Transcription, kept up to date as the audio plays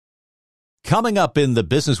Coming up in the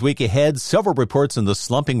business week ahead, several reports in the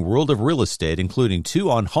slumping world of real estate, including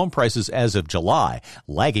 2 on home prices as of July,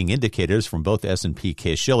 lagging indicators from both S&P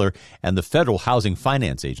Case-Shiller and the Federal Housing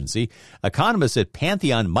Finance Agency. Economists at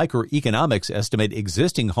Pantheon Microeconomics estimate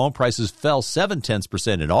existing home prices fell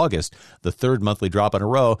 0.7% in August, the third monthly drop in a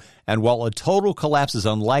row. And while a total collapse is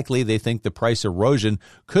unlikely, they think the price erosion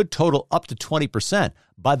could total up to 20%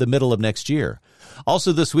 by the middle of next year.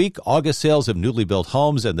 Also this week, August sales of newly built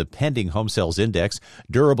homes and the pending home sales index,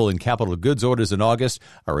 durable and capital goods orders in August,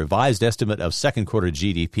 a revised estimate of second quarter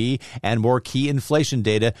GDP, and more key inflation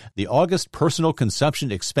data, the August Personal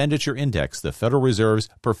Consumption Expenditure Index, the Federal Reserve's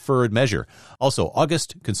preferred measure. Also,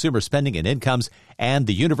 August consumer spending and incomes, and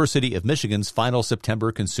the University of Michigan's final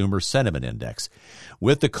September Consumer Sentiment Index.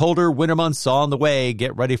 With the colder winter months on the way,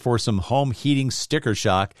 get ready for some home heating sticker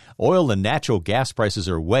shock. Oil and natural gas prices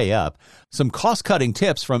are way up. Some cost-cutting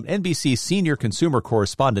tips from NBC senior consumer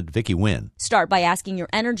correspondent Vicki Nguyen. Start by asking your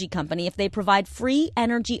energy company if they provide free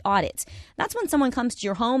energy audits. That's when someone comes to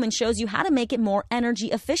your home and shows you how to make it more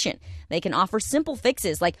energy efficient. They can offer simple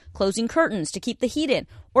fixes like closing curtains to keep the heat in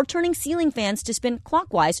or turning ceiling fans to spin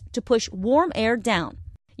clockwise to push warm air down.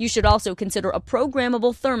 You should also consider a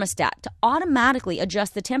programmable thermostat to automatically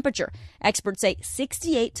adjust the temperature. Experts say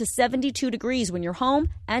 68 to 72 degrees when you're home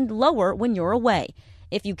and lower when you're away.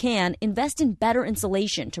 If you can, invest in better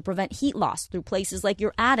insulation to prevent heat loss through places like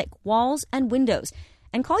your attic, walls, and windows.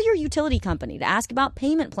 And call your utility company to ask about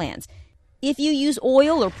payment plans. If you use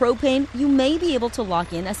oil or propane, you may be able to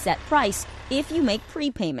lock in a set price if you make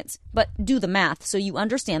prepayments. But do the math so you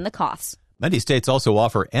understand the costs. Many states also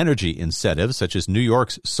offer energy incentives, such as New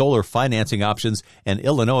York's solar financing options and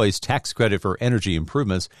Illinois' tax credit for energy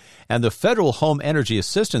improvements. And the Federal Home Energy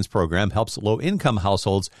Assistance Program helps low-income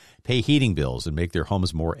households pay heating bills and make their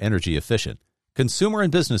homes more energy efficient. Consumer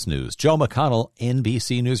and Business News, Joe McConnell,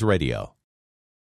 NBC News Radio.